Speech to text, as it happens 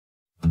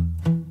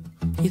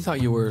He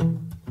thought you were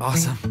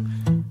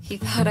awesome. He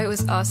thought I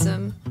was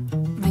awesome.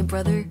 My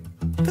brother?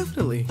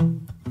 Definitely.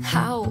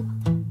 How?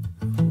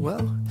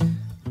 Well,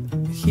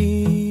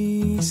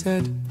 he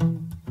said,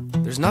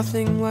 there's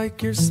nothing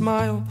like your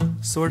smile,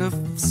 sort of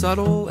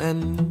subtle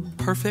and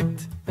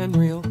perfect and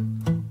real.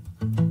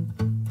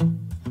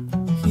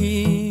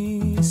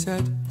 He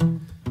said,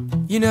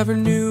 you never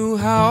knew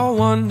how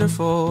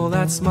wonderful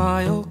that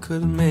smile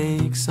could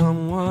make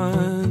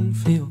someone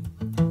feel.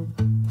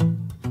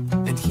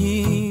 And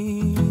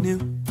he knew,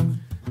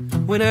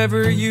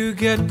 whenever you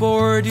get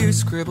bored, you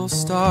scribble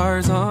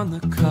stars on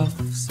the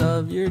cuffs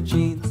of your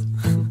jeans.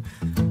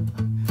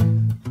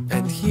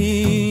 And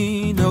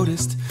he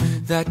noticed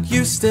that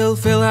you still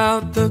fill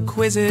out the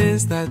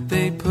quizzes that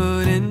they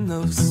put in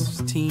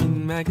those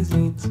teen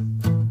magazines.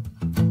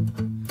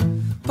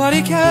 But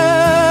he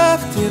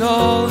kept it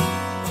all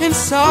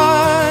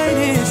inside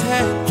his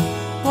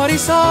head. What he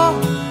saw,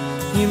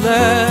 he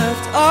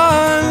left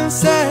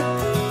unsaid.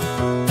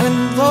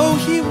 And though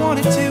he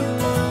wanted to,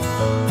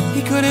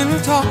 he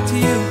couldn't talk to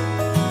you.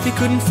 He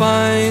couldn't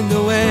find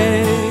a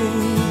way.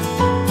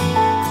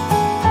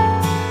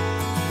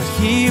 But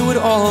he would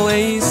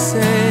always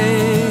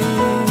say,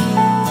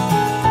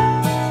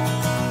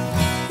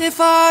 if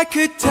I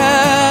could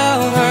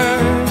tell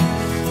her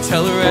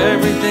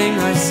everything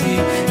I see.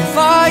 If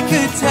I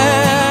could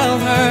tell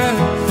her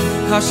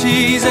how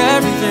she's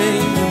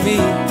everything to me.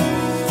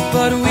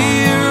 But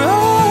we're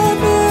a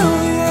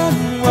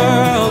million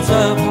worlds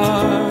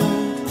apart,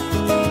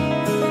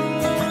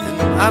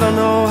 and I don't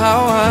know how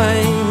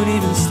I would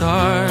even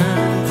start.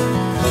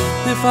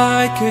 If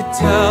I could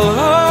tell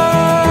her,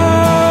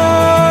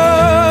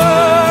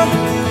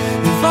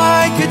 if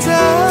I could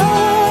tell.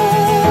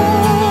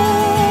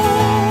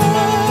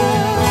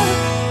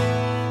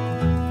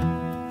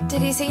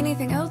 Did he say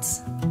anything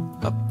else?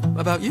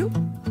 About you?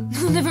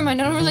 Never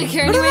mind, I don't really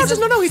care No, anyways.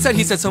 no,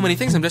 he said so many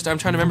things. I'm trying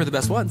to remember the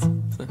best ones.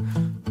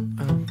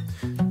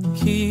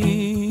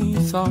 He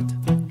thought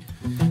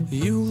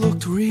you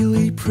looked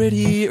really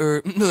pretty,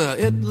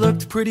 it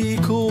looked pretty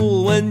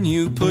cool when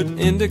you put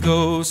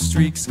indigo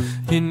streaks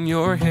in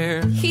your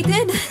hair. He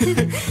did.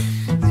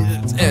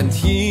 And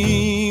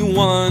he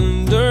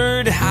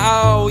wondered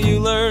how you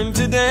learned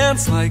to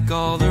dance like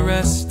all the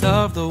rest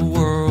of the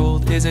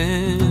world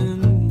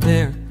isn't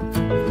there.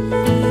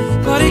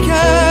 But he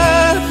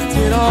kept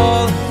it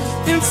all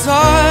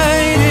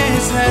inside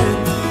his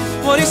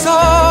head. What he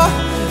saw,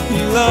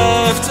 he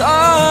left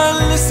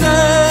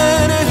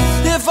unsaid.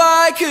 If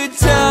I could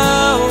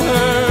tell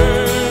her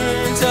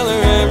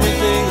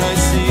everything I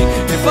see.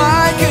 If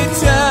I could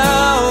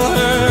tell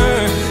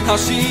her how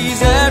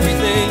she's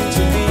everything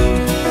to me.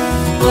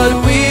 But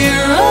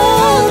we're a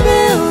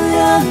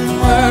million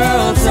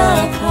worlds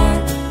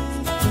apart,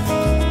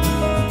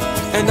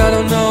 and I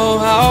don't know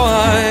how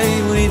I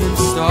would even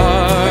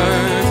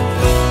start.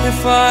 If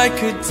I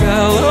could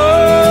tell her